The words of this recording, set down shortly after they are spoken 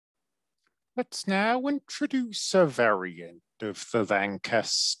Let's now introduce a variant of the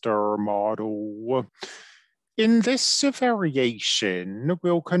Lanchester model. In this variation,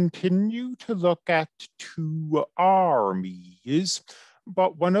 we'll continue to look at two armies,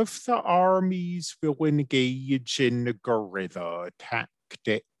 but one of the armies will engage in guerrilla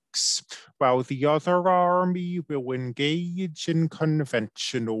tactics, while the other army will engage in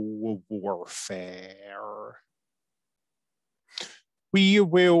conventional warfare. We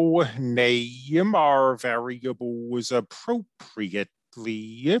will name our variables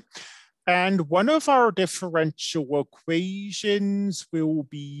appropriately, and one of our differential equations will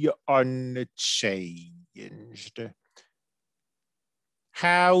be unchanged.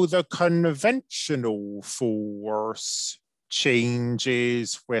 How the conventional force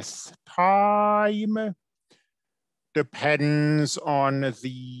changes with time depends on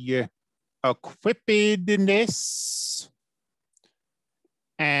the equipedness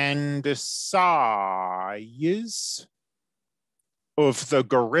and size of the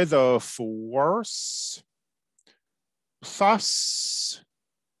guerrilla force plus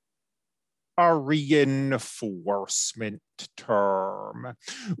a reinforcement term.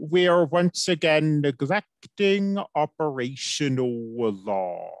 We're once again neglecting operational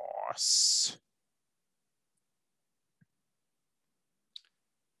loss.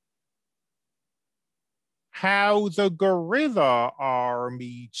 How the guerrilla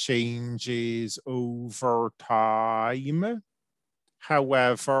army changes over time,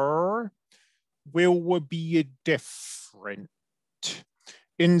 however, will be different.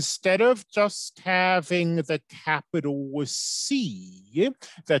 Instead of just having the capital C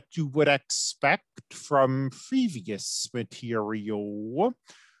that you would expect from previous material,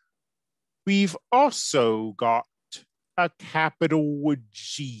 we've also got a capital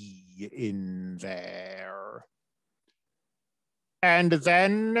G in there. And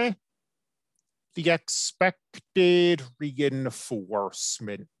then the expected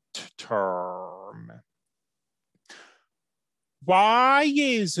reinforcement term. Why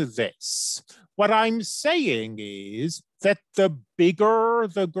is this? What I'm saying is that the bigger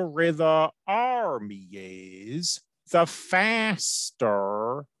the guerrilla army is, the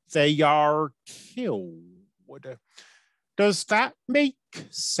faster they are killed. Does that make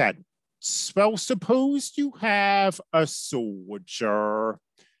sense? Well, suppose you have a soldier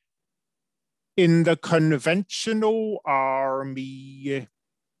in the conventional army,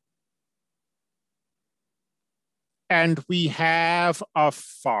 and we have a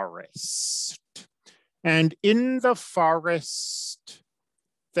forest. And in the forest,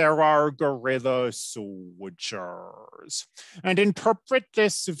 there are guerrilla soldiers. And interpret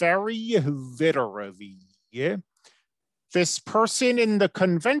this very literally. This person in the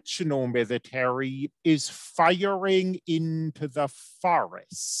conventional military is firing into the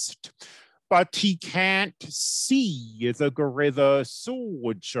forest, but he can't see the guerrilla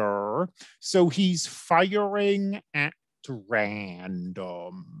soldier, so he's firing at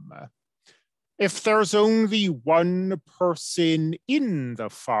random. If there's only one person in the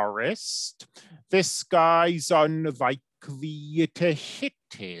forest, this guy's unlikely to hit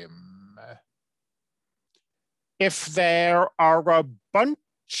him. If there are a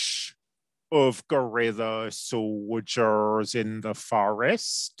bunch of guerrilla soldiers in the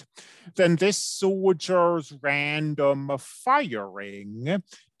forest, then this soldier's random firing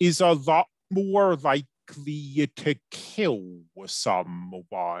is a lot more likely to kill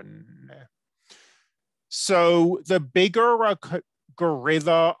someone. So the bigger a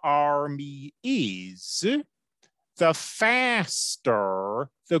guerrilla army is, the faster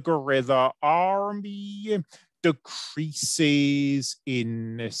the guerrilla army decreases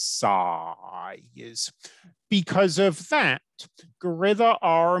in size. Because of that, guerrilla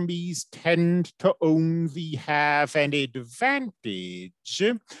armies tend to only have an advantage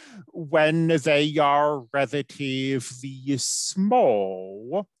when they are relatively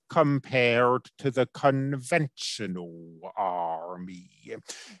small compared to the conventional army.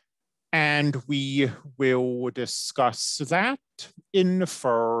 And we will discuss that in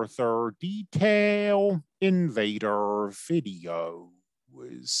further detail in later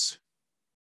videos.